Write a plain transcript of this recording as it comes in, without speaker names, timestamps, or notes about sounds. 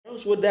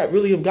else would that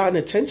really have gotten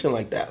attention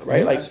like that,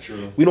 right? That's like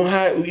true. we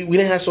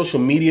didn't have social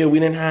media, we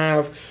didn't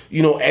have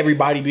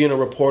everybody being a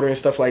reporter and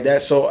stuff like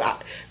that. So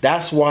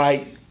that's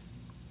why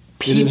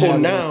people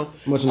now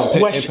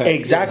question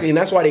exactly, and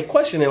that's why they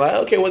question it. Like,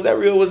 okay, was that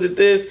real? Was it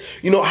this?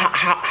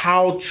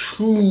 How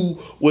true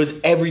was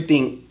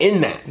everything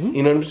in that?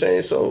 You know what I'm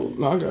saying? So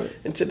I got it.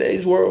 In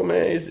today's world,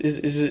 man,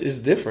 it's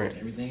different.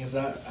 Everything is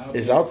out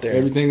it's out there.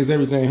 Everything is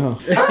everything, huh?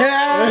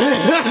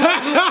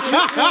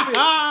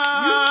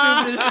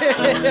 You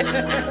stupid.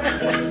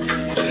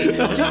 You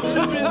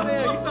stupid as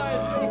hell. You saw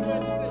his face.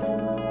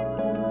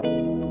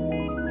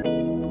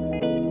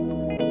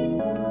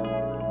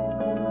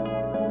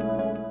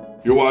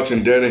 You're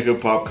watching Dead and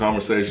Hip Hop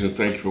Conversations.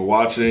 Thank you for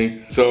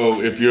watching.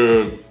 So if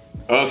you're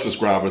a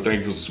subscriber, thank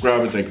you for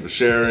subscribing, thank you for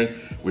sharing.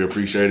 We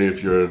appreciate it.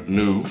 If you're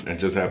new and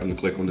just happen to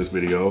click on this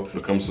video,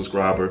 become a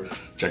subscriber,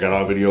 check out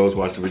our videos,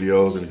 watch the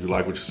videos, and if you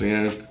like what you're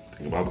seeing,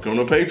 think about becoming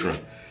a patron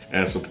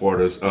and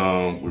support us.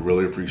 We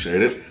really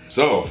appreciate it.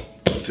 So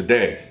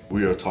today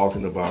we are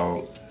talking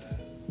about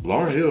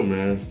Lauryn Hill,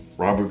 man.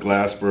 Robert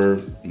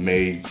Glasper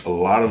made a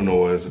lot of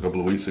noise a couple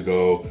of weeks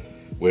ago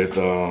with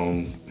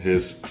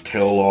his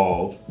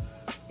tell-all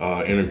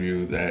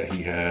interview that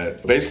he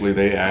had. Basically,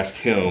 they asked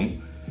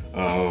him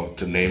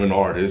to name an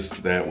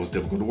artist that was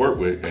difficult to work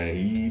with, and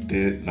he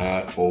did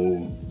not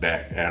hold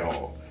back at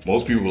all.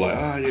 Most people were like,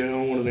 yeah, I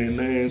don't want to name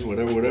names,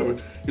 whatever. He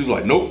was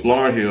like, nope,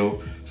 Lauryn Hill.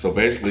 So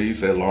basically, he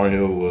said Lauryn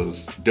Hill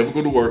was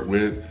difficult to work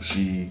with.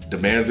 She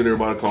demands that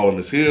everybody call her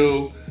Miss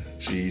Hill.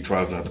 She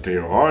tries not to pay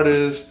her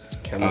artists.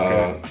 Can't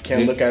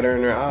look at her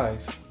in her eyes.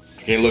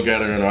 Can't look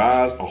at her in her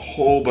eyes. A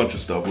whole bunch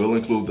of stuff. We'll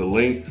include the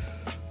link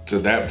to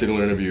that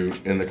particular interview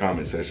in the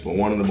comment section. But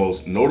one of the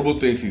most notable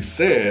things he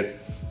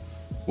said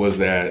was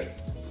that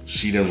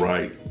she didn't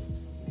write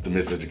the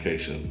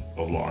Miseducation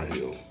of Lauryn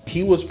Hill.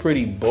 He was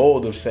pretty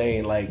bold of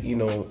saying, like,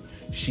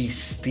 she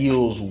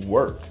steals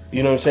work.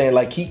 You know what I'm saying?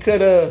 Like, he could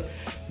have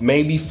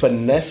maybe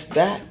finessed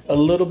that a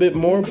little bit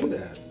more. We knew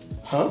that.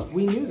 Huh?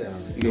 We knew that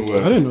already. You know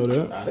what? I didn't know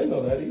that. I didn't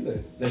know that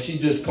either. That she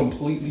just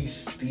completely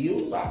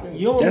steals.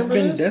 It's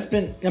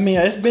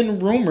been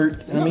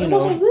rumored. No, it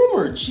wasn't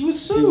rumored. She was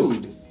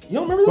sued. You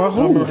don't remember that?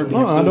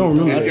 I don't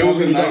remember. It was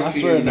in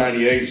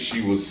 1998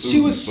 she was sued. She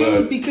was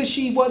sued because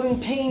she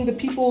wasn't paying the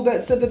people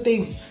that said that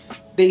they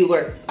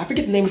were, I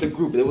forget the name of the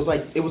group. It was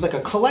like a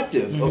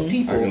collective of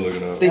people. I can look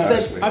it up. They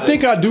said, I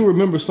think I do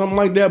remember something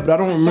like that, but I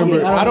don't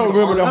remember. I don't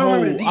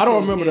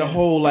remember the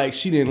whole like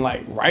she didn't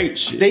like write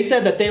shit. they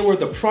said that they were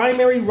the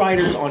primary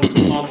writers on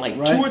like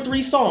Right. 2 or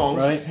 3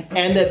 songs, Right.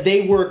 and that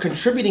they were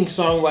contributing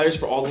songwriters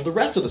for all of the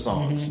rest of the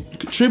songs.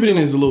 Contributing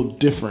is a little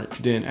different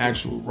than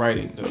actual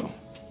writing, though.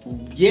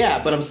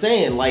 Yeah, but I'm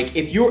saying, like,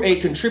 if you're a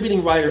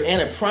contributing writer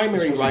and a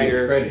primary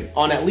writer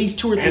on at least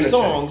 2 or 3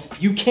 songs,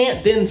 you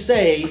can't then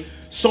say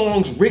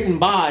songs written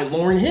by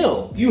Lauryn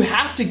Hill. You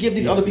have to give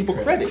these other people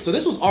credit. So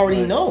this was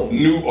already known.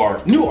 New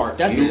art.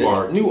 That's it.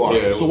 New art.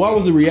 Yeah, So why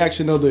was the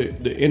reaction of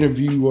the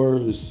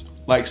interviewers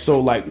like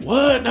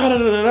what?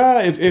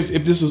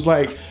 If this was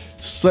like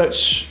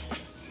such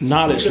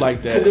knowledge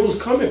like that? Because it was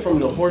coming from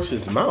the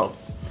horse's mouth.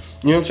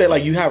 You know what I'm saying?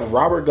 Like, you have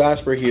Robert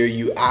Glasper here.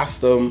 You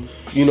asked him,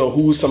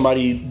 who's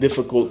somebody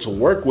difficult to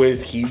work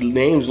with. He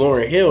names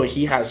Lauryn Hill.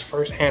 He has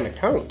first-hand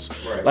accounts.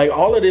 Right. Like,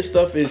 all of this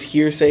stuff is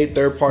hearsay,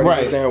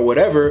 third-party, or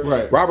whatever.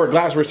 Right. Robert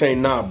Glasper saying,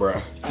 nah,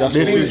 bruh.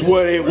 This is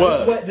what it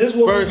was. This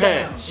was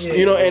first-hand.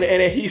 Yeah.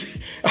 And he's...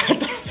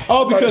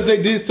 because they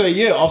did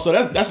say, also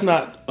that's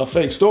not a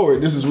fake story.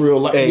 This is real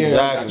life.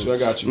 Exactly. Yeah, I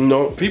got you.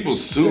 No, people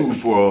sued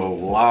for a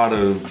lot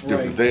of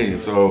different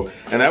things. So,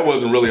 and that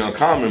wasn't really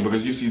uncommon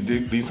because you see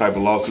these type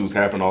of lawsuits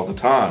happen all the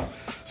time.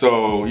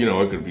 So,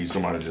 it could be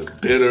somebody just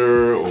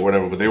bitter or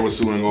whatever, but they were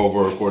suing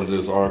over, according to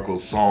this article,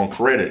 song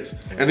credits.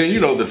 And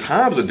then, the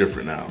times are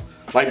different now.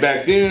 Like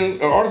back then,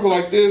 an article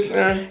like this,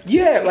 it'd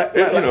be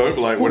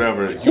like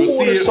whatever. You'll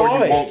see it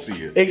or you won't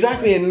see it.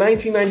 Exactly. In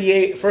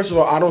 1998, first of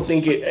all, I don't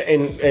think it.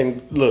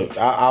 And look,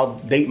 I'll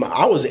date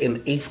I was in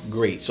 8th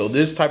grade, so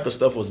this type of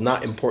stuff was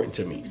not important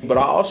to me. But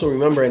I also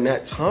remember in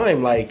that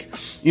time, like,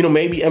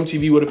 maybe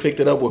MTV would have picked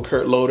it up with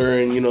Kurt Loder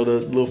and the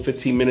little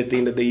 15-minute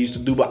thing that they used to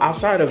do. But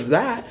outside of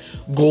that,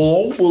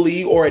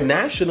 globally or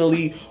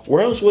nationally,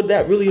 where else would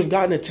that really have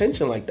gotten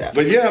attention like that?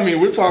 But yeah, I mean,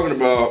 we're talking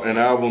about an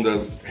album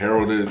that's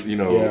heralded,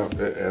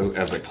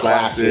 as a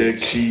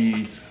classic.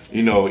 She,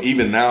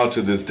 even now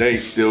to this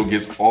day, still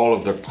gets all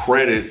of the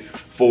credit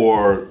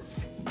for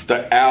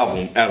the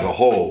album as a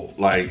whole.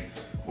 Like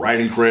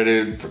writing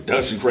credit,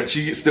 production credit.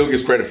 She still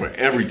gets credit for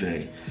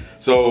everything.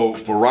 So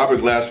for Robert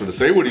Glasper to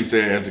say what he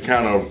said and to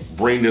kind of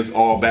bring this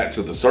all back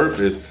to the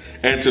surface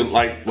and to,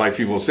 like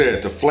people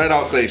said, to flat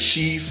out say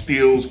she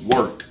steals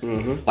work.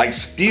 Mm-hmm. Like,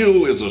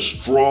 steal is a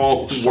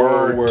strong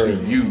word to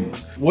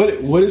use.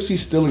 What is she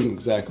stealing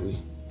exactly?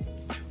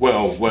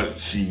 Well, what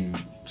she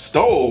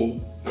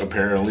stole,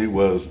 apparently,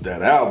 was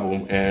that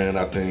album, and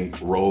I think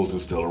Rose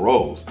is Still a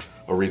Rose,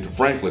 Aretha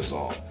Franklin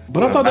song.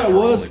 But I thought that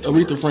was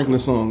Aretha Franklin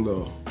song,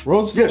 though.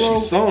 Rose is Still a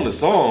Rose? She sung the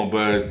song,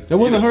 but... That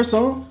wasn't her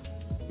song?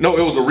 No,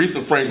 it was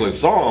Aretha Franklin's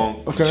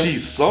song. Okay. She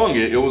sung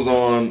it. It was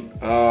on,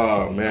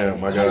 oh man,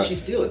 my How did God. she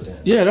steal it then?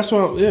 Yeah, that's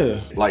what.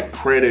 Like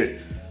credit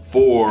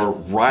for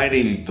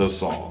writing the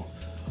song.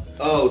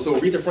 Oh, so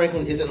Aretha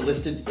Franklin isn't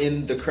listed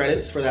in the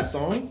credits for that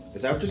song?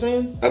 Is that what you're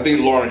saying? I think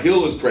Lauryn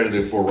Hill is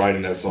credited for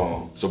writing that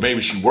song. So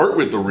maybe she worked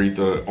with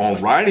Aretha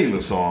on writing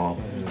the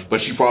song,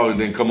 but she probably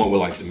didn't come up with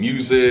like the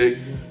music,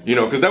 you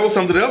know, because that was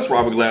something else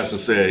Robert Glasper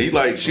said. He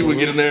like, she would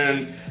get in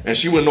there and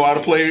she wouldn't know how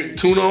to play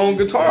tune on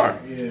guitar.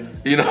 Yeah.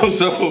 You know,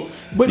 so.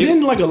 But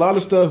then like a lot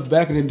of stuff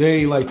back in the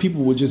day, like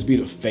people would just be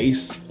the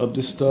face of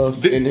this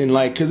stuff. And then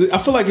like, cause I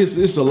feel like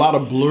it's a lot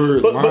of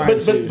blurred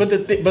lines here. But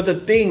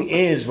the thing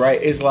is, right,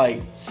 is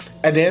like,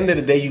 at the end of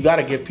the day, you got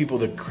to give people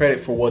the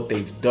credit for what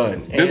they've done.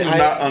 And This is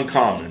not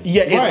uncommon.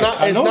 Yeah, it's Right.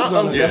 not. It's I know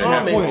not it's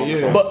not uncommon.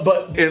 yeah.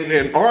 But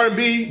In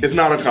R&B, it's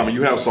not uncommon.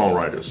 You have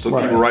songwriters. Some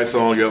Right. people write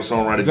songs. You have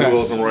songwriter Exactly.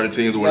 duos, songwriter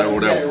teams, or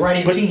whatever.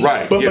 Writing but, team.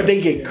 Right. but yeah.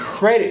 they get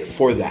credit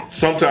for that.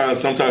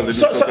 Sometimes they do. Sometimes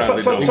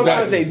they don't.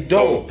 Sometimes they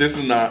don't. So this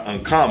is not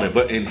uncommon.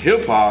 But in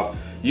hip hop,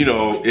 you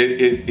know,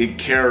 it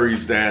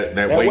carries that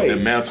weight, that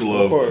mantle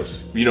of course.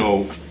 you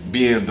know,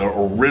 being the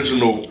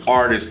original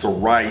artist to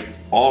write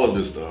all of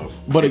this stuff.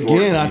 But in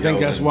order again, to I be think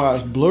held that's in. why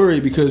it's blurry,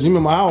 because you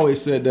remember I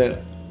always said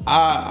that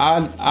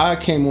I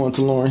came on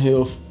to Lauryn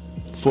Hill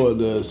for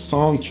the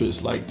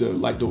songstress, like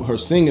her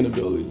singing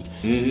ability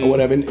or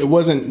whatever. And it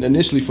wasn't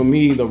initially for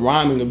me the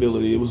rhyming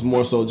ability. It was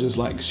more so just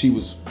like she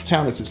was a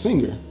talented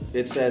singer.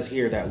 It says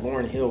here that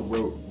Lauryn Hill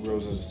wrote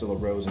Roses Are Still a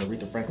Rose and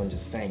Aretha Franklin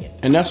just sang it.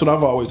 And that's what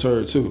I've always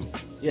heard too.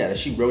 Yeah,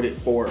 she wrote it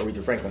for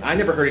Aretha Franklin. I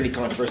never heard any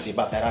controversy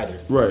about that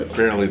either. Right.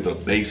 Apparently the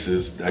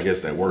bassist, I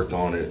guess, that worked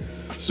on it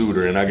sued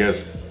her, and I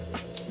guess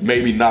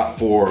maybe not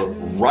for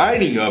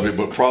writing of it,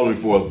 but probably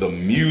for the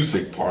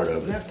music part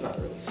of it. That's not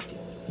really skill.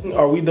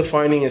 Are we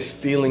defining as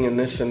stealing in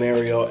this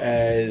scenario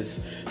as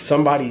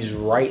somebody's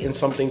writing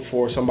something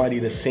for somebody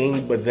to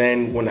sing, but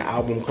then when the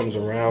album comes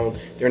around,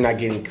 they're not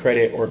getting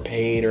credit or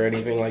paid or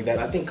anything like that?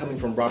 I think coming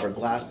from Robert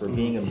Glasper,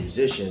 being a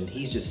musician,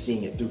 he's just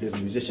seeing it through his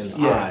musician's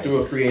Yeah, eyes.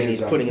 through a creator's and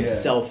he's eye, putting yeah.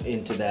 himself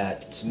into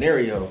that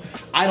scenario.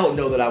 I don't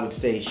know that I would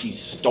say she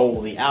stole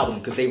the album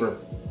because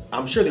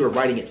I'm sure they were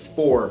writing it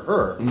for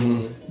her.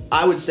 Mm-hmm.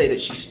 I would say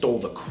that she stole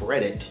the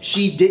credit.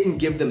 She didn't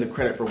give them the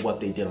credit for what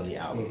they did on the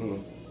album.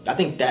 Mm-hmm. I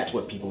think that's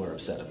what people are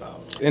upset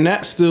about. And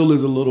that still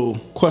is a little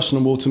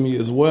questionable to me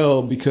as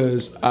well,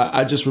 because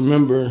I just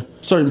remember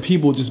certain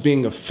people just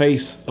being a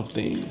face of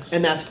things.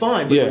 And that's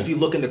fine, but Yeah. if you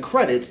look in the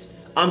credits,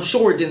 I'm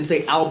sure it didn't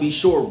say Al B.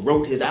 Sure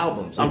wrote his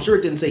albums. I'm sure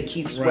it didn't say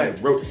Keith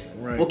Sweat wrote.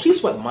 Right. Well, Keith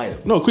Sweat might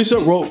have. No, Chris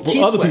wrote for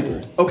Keith other Sweat.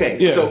 people. Okay,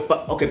 Yeah. so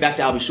back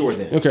to Al B. Sure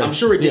then. Okay, I'm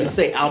sure it didn't yeah.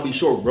 say Al B.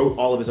 Sure wrote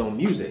all of his own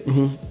music.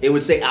 Mm-hmm. It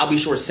would say Al B.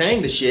 Sure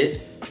sang the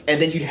shit,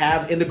 and then you'd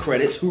have in the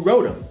credits who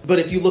wrote them. But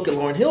if you look at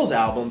Lauryn Hill's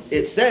album,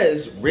 it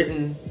says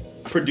written,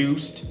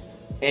 produced,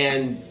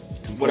 and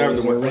whatever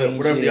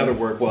the other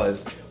word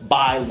was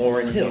by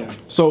Lauryn Hill.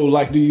 So,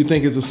 like, do you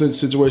think it's a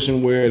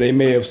situation where they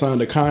may have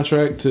signed a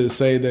contract to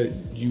say that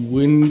you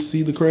wouldn't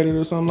see the credit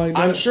or something like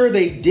that? I'm sure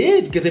they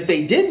did, because if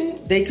they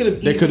didn't, they could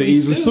have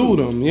easily sued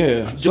them.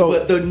 Yeah. So,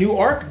 but the New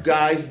Arc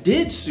guys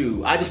did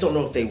sue. I just don't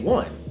know if they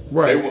won.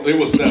 right. It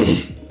was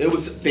settled. It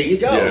was there you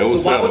go. Yeah, it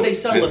was so why would settled. they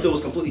settle if it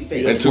was completely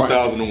fake? In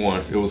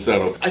 2001, it was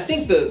settled. I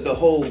think the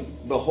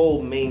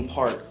whole main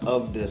part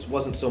of this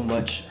wasn't so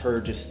much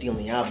her just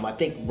stealing the album. I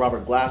think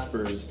Robert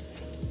Glasper's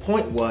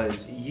point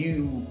was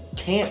you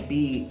can't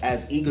be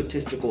as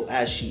egotistical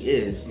as she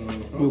is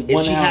With if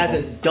one she album.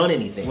 hasn't done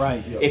anything.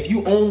 Right. If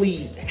you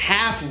only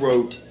half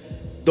wrote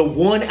the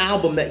one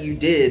album that you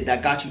did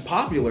that got you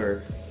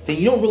popular, then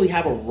you don't really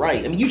have a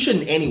right. I mean, you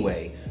shouldn't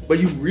anyway, but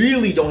you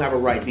really don't have a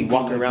right to be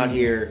walking around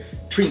here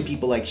treating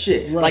people like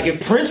shit. Right. Like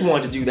if Prince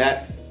wanted to do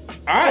that,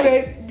 all right,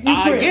 Okay, you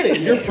I Prince. get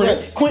it. You're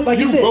Prince. Like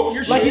you said, wrote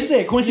your like shit. you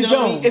said, Quincy You know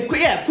what I mean? Jones. If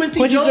Quincy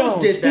Quincy Jones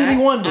Jones, did that,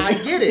 Stevie Wonder. I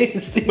get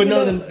it. Stevie But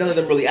none Wonder. of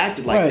them really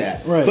acted like Right,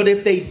 that. right. But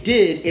if they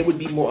did, it would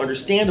be more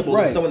understandable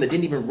Right. than someone that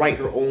didn't even write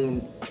her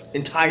own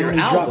entire only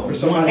dropped album. for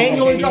somebody And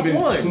you only dropped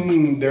one.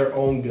 Tune their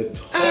own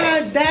guitar.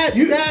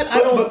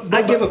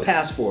 I give a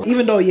pass for.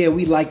 Even though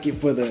we like it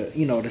for the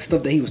the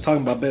stuff that he was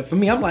talking about, but for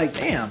me, I'm like,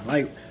 damn,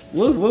 like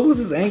what was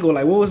his angle?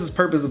 Like, what was his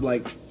purpose of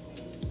like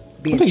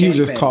being? I think he chain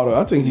just banged? caught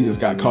up. I think he just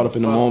got caught up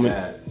in the Fuck moment.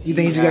 that. You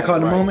think he just got caught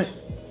in the Right. moment?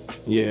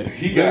 Yeah.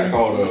 He got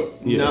caught up.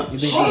 Yeah. No, You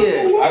shit.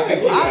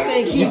 think- I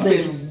think he's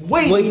been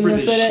waiting for to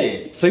this say that?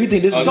 shit. So you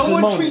think this is his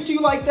Someone moment? treats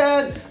you like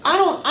that, I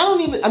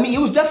don't even, I mean,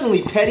 it was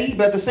definitely petty,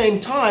 but at the same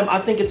time, I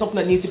think it's something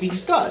that needs to be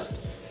discussed.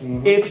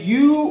 If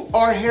you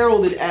are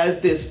heralded as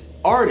this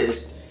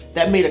artist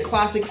that made a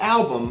classic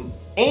album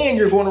and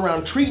you're going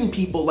around treating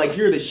people like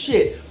you're the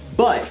shit,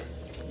 but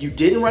you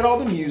didn't write all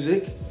the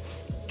music,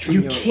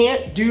 you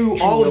can't do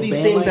all of these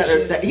band things like that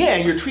shit? are,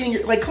 and you're treating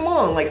your, like, come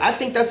on, like, I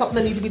think that's something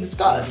that needs to be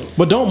discussed.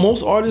 But don't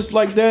most artists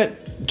like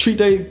that treat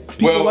they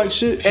people Well, like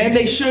shit? And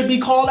they should be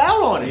called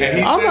out on it. Yeah,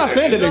 he I'm said not that.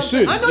 saying that they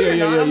should. I know you're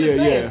not. I'm just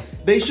saying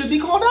they should be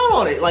called out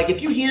on it. Like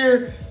if you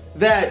hear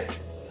that,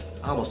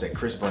 I almost said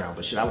Chris Brown,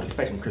 but shit, I would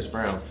expect him Chris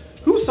Brown.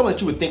 Who's someone that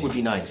you would think would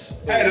be nice?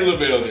 Patti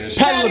LaBelle then.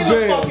 Patti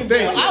LaBelle. Fucking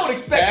Bell. I would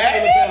expect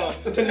Patti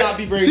LaBelle to not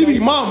be very She nice.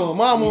 be mama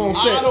on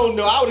set. I don't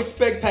know. I would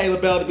expect Patti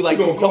LaBelle to be like,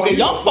 okay,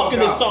 y'all fucking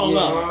this song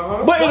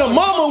up. But in a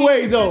mama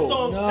way This though.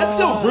 song, that's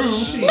still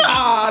rude.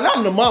 Nah, not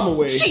in the mama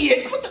way.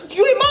 Shit, what the,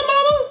 you ain't my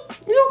mama?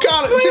 You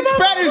kind of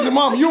Patty is your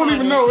mama. You don't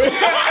even know it.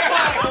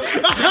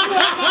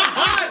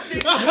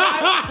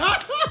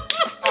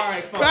 All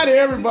right, fine. Patty,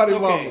 everybody's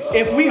Okay, mama.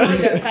 if we heard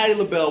that Patti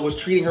LaBelle was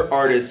treating her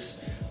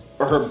artists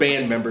or her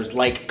band members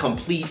like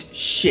complete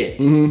shit,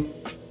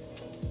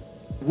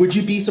 would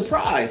you be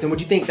surprised? And would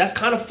you think that's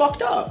kind of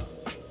fucked up?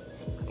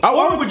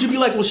 Or would you be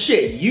like, well,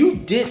 shit, you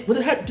did.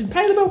 Did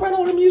Patti LaBelle write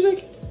all her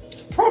music?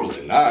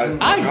 Probably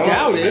not. I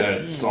doubt it.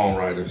 Had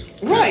songwriters.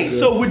 Right.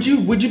 So would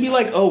you be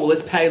like, oh, well,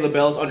 it's Patti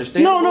LaBelle's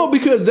understandable? No,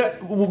 because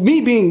that me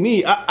being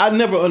me, I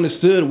never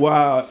understood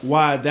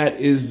why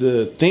that is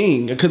the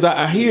thing. Because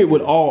I hear it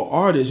with all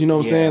artists. You know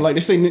what I'm saying? Like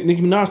they say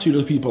Nicki Minaj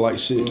treats people like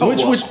shit. Oh, which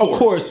well, of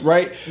course,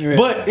 right? Yeah.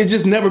 But it's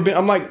just never been.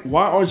 I'm like,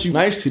 why aren't you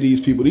nice to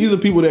these people? These are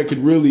people that could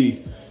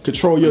really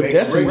control your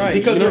destiny. right.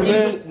 Because you know they're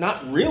what I'm saying? easily,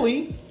 not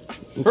really.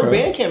 Her Okay.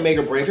 band can't make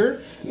or break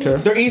her.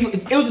 Okay. They're easily.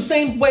 It was the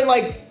same way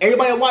like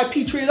everybody at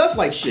YP treated us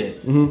like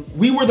shit.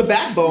 We were the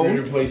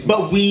backbone,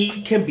 but we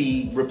can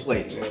be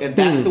replaced, and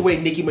that's the way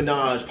Nicki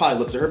Minaj probably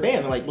looks at her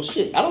band. They're like, well,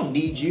 shit, I don't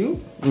need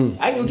you. I can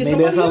go get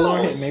Maybe that's somebody how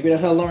else. Lauryn. Maybe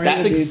that's how Lauryn.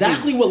 That's did it,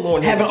 exactly too. what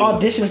Lauryn Having had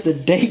to do. auditions the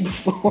day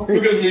before.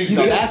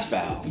 No, that's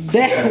foul.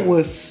 That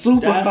was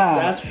super foul.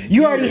 That's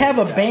you already weird. have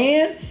a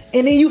band,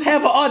 and then you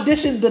have an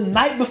audition the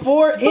night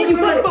before, and you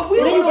not- cut we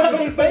and then you don't cut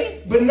have- their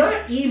pay. But not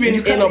even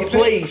You cut in a their pay.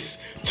 place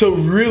to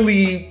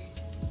really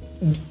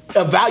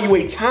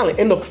evaluate talent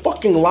in the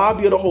fucking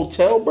lobby of the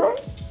hotel, bro.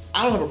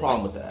 I don't have a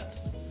problem with that.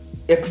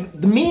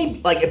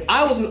 If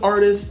I was an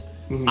artist,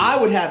 I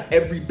would have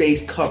every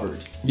base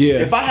covered. Yeah.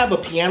 If I have a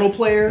piano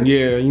player,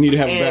 Yeah, you need to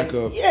have a and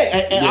backup.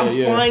 and I'm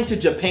Yeah. flying to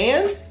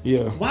Japan,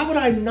 Yeah. why would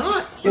I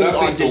not But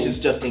hold I think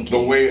auditions just in case? The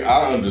way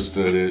I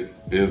understood it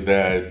is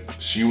that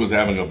she was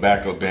having a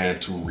backup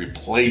band to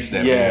replace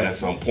that band at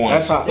some point.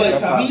 That's how. But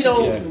That's how we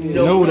don't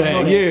Know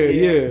that.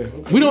 Yeah.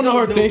 We don't know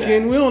her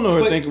thinking. that. We don't know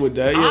her But thinking with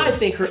that. Yeah. I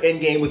think her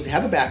end game was to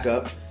have a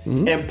backup,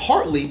 and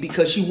partly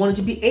because she wanted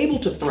to be able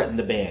to threaten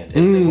the band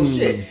and say, well,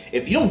 shit,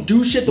 if you don't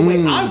do shit the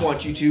way I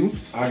want you to,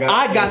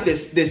 I got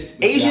this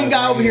Asian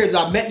guy over here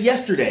that I met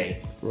yesterday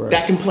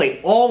that can play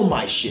all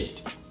my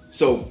shit.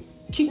 So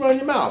keep running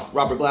your mouth,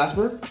 Robert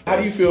Glasper. How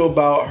do you feel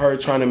about her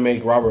trying to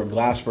make Robert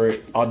Glasper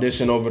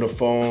audition over the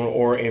phone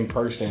or in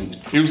person?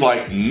 He was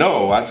like,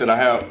 "No." I said, "I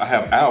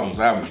have albums.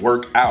 I have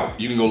work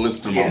out. You can go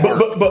listen to my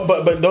work."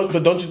 But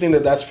don't you think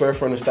that that's fair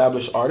for an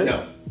established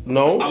artist?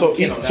 No. I'm So with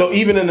you on that so one.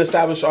 even an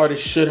established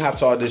artist should have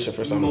to audition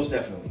for something. Most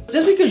definitely.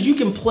 Just because you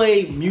can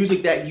play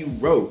music that you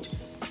wrote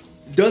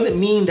doesn't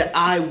mean that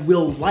I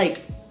will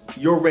like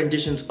your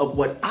renditions of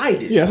what I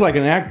did. Yeah, it's like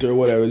an actor or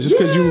whatever. Just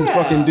because you Yeah.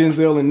 fucking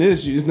Denzel in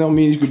this, you just don't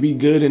mean you could be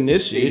good in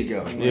this There shit. you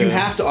go. Yeah. You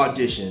have to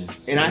audition.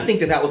 And I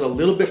think that was a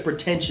little bit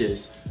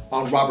pretentious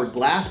on Robert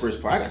Glasper's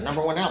part. I got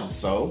 #1 album,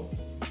 so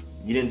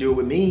you didn't do it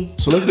with me.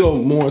 So let's go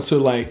more to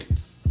like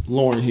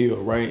Lauryn Hill,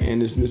 right?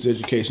 And this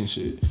Miseducation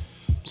shit.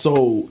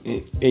 So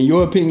in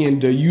your opinion,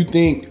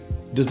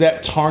 does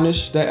that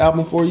tarnish that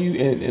album for you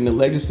and the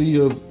legacy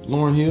of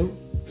Lauryn Hill?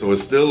 So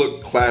it's still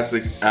a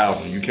classic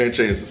album. You can't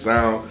change the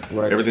sound,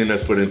 everything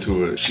that's put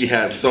into it. She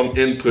had some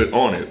input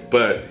on it,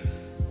 but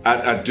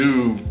I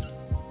do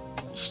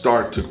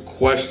start to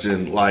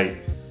question, like,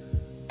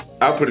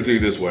 I'll put it to you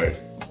this way.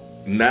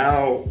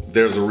 Now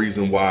there's a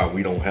reason why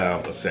we don't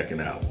have a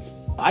second album.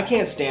 I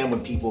can't stand when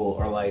people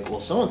are like,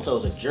 well,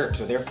 so-and-so's a jerk,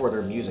 so therefore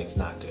their music's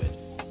not good.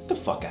 Get the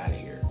fuck out of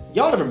here.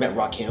 Y'all never met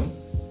Rakim.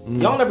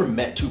 Y'all never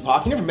met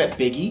Tupac. You never met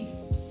Biggie.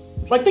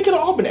 Like, they could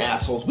have all been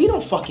assholes. We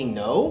don't fucking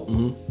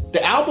know.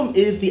 The album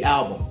is the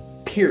album,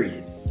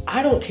 period.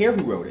 I don't care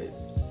who wrote it,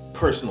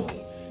 personally.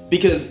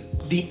 Because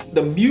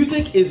the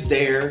music is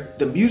there.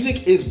 The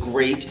music is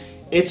great.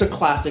 It's a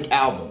classic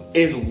album.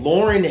 Is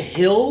Lauryn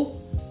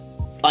Hill,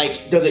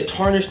 like, does it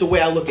tarnish the way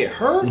I look at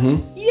her?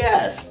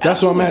 Yes.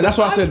 That's what I'm at. absolutely. That's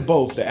why I said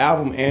both, the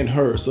album and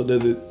her. So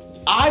does it?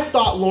 I've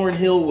thought Lauryn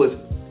Hill was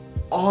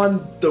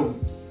on the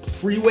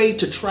freeway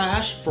to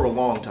trash for a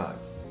long time.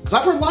 Because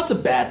I've heard lots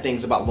of bad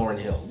things about Lauryn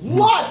Hill.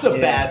 Lots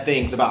of bad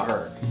things about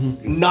her.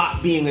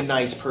 Not being a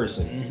nice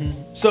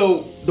person.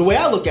 So the way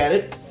I look at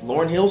it,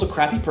 Lauryn Hill's a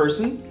crappy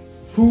person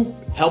who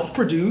helped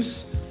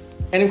produce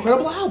an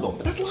incredible album.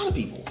 But that's a lot of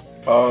people.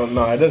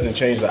 No, it doesn't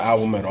change the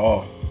album at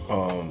all.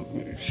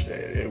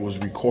 It was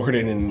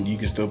recorded and you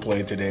can still play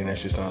it today, and that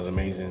shit sounds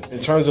amazing.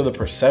 In terms of the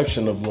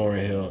perception of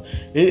Lauryn Hill,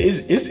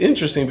 it's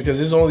interesting because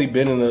it's only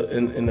been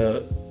in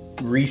the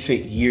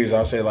recent years, I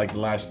would say like the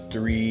last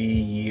 3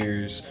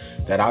 years,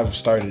 that I've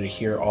started to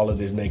hear all of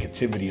this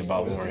negativity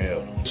about Lauryn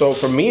Hill. So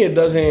for me, it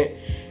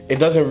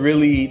doesn't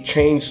really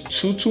change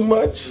too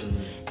much,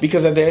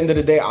 because at the end of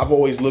the day, I've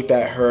always looked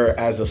at her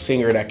as a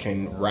singer that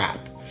can rap.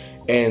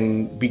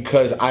 And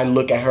because I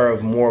look at her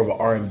as more of an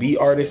R&B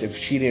artist, if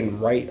she didn't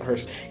write her,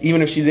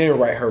 even if she didn't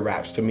write her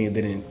raps, to me it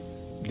didn't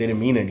didn't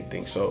mean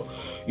anything. So,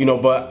 you know,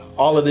 but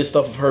all of this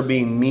stuff of her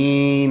being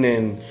mean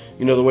and,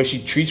 you know, the way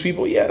she treats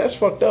people, yeah, that's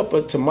fucked up.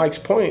 But to Mike's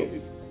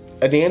point,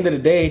 at the end of the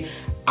day,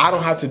 I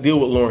don't have to deal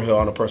with Lauryn Hill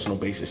on a personal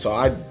basis. So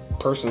I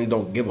personally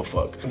don't give a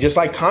fuck. Just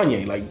like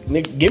Kanye, like,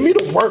 Nick, give me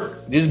the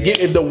work. Just get,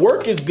 if the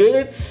work is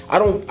good, I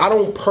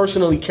don't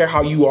personally care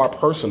how you are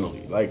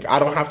personally. Like, I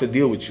don't have to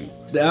deal with you.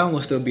 The album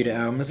will still be the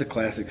album. It's a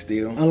classic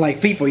still. Unlike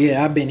FIFA,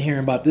 yeah, I've been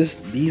hearing about these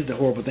the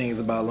horrible things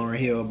about Lauryn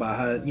Hill, about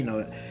how, you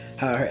know,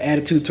 how her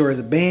attitude towards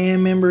the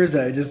band members,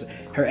 just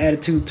her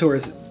attitude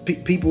towards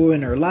people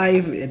in her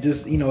life, and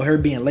just, you know, her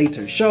being late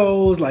to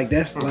shows, like,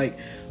 that's like,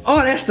 all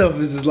that stuff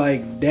is just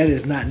like, that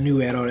is not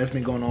new at all. That's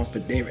been going on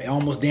for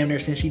almost damn near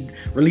since she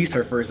released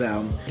her first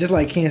album. Just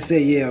like Ken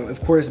said, yeah,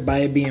 of course, by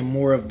it being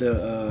more of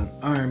the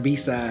R&B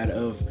side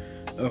of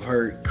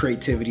her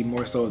creativity,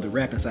 more so of the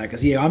rapping side.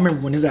 Because, yeah, I remember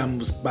when this album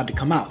was about to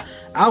come out,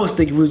 I was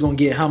thinking we was going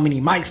to get How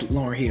Many Mics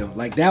Lauryn Hill.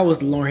 Like, that was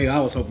the Lauryn Hill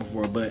I was hoping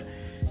for. But,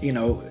 you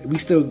know,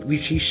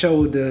 she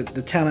showed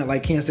the talent,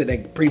 like Ken said,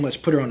 that pretty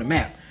much put her on the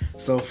map.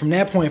 So from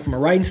that point, from a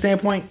writing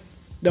standpoint,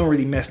 don't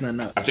really mess nothing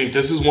up. I think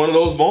this is one of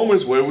those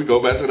moments where we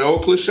go back to the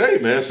old cliche,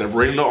 man,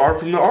 separating the art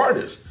from the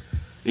artist.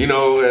 You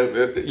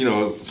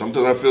know,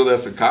 sometimes I feel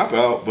that's a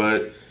cop-out,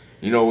 but,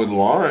 you know, with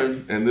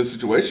Lauryn and this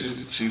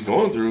situation she's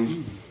going through,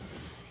 you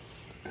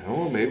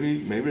know,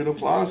 maybe it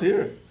applies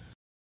here.